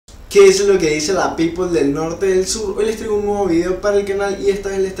¿Qué es lo que dice la people del norte del sur? Hoy les traigo un nuevo video para el canal y esta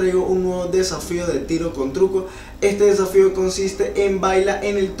vez les traigo un nuevo desafío de tiro con truco. Este desafío consiste en Baila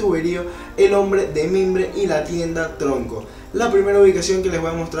en el Tuberio, el Hombre de Mimbre y la Tienda Tronco. La primera ubicación que les voy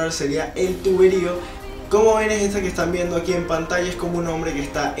a mostrar sería el Tuberio. Como ven, es esta que están viendo aquí en pantalla, es como un hombre que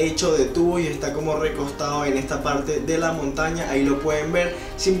está hecho de tubo y está como recostado en esta parte de la montaña, ahí lo pueden ver.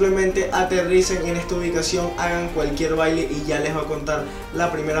 Simplemente aterricen en esta ubicación, hagan cualquier baile y ya les va a contar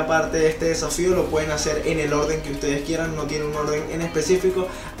la primera parte de este desafío. Lo pueden hacer en el orden que ustedes quieran, no tiene un orden en específico.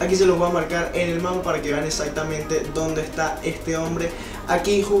 Aquí se los voy a marcar en el mapa para que vean exactamente dónde está este hombre.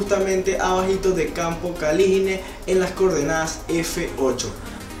 Aquí justamente abajito de Campo Gaglione en las coordenadas F8.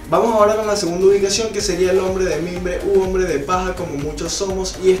 Vamos ahora con la segunda ubicación, que sería el hombre de mimbre u hombre de paja, como muchos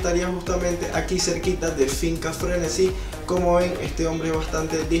somos, y estaría justamente aquí cerquita de Finca Frenesí. Como ven, este hombre es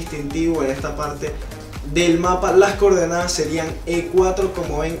bastante distintivo en esta parte del mapa. Las coordenadas serían E4,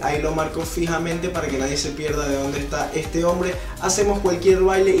 como ven, ahí lo marco fijamente para que nadie se pierda de dónde está este hombre. Hacemos cualquier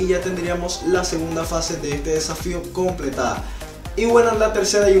baile y ya tendríamos la segunda fase de este desafío completada. Y bueno, la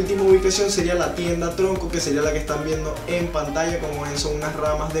tercera y última ubicación sería la tienda tronco, que sería la que están viendo en pantalla. Como ven, son unas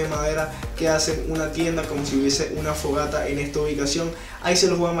ramas de madera que hacen una tienda como si hubiese una fogata en esta ubicación. Ahí se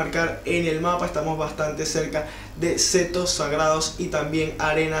los voy a marcar en el mapa. Estamos bastante cerca de setos sagrados y también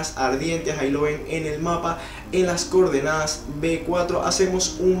arenas ardientes. Ahí lo ven en el mapa, en las coordenadas B4.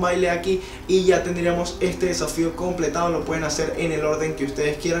 Hacemos un baile aquí y ya tendríamos este desafío completado. Lo pueden hacer en el orden que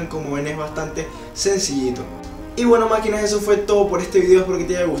ustedes quieran. Como ven, es bastante sencillito. Y bueno, máquinas, eso fue todo por este video. Espero que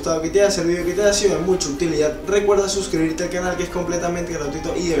te haya gustado, que te haya servido, que te haya sido de mucha utilidad. Recuerda suscribirte al canal, que es completamente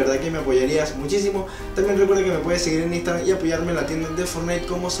gratuito y de verdad que me apoyarías muchísimo. También recuerda que me puedes seguir en Instagram y apoyarme en la tienda de Fortnite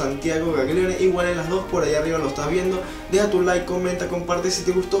como SantiagoGaglione. Igual en las dos, por ahí arriba lo estás viendo. Deja tu like, comenta, comparte si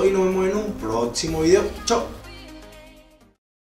te gustó y nos vemos en un próximo video. Chao.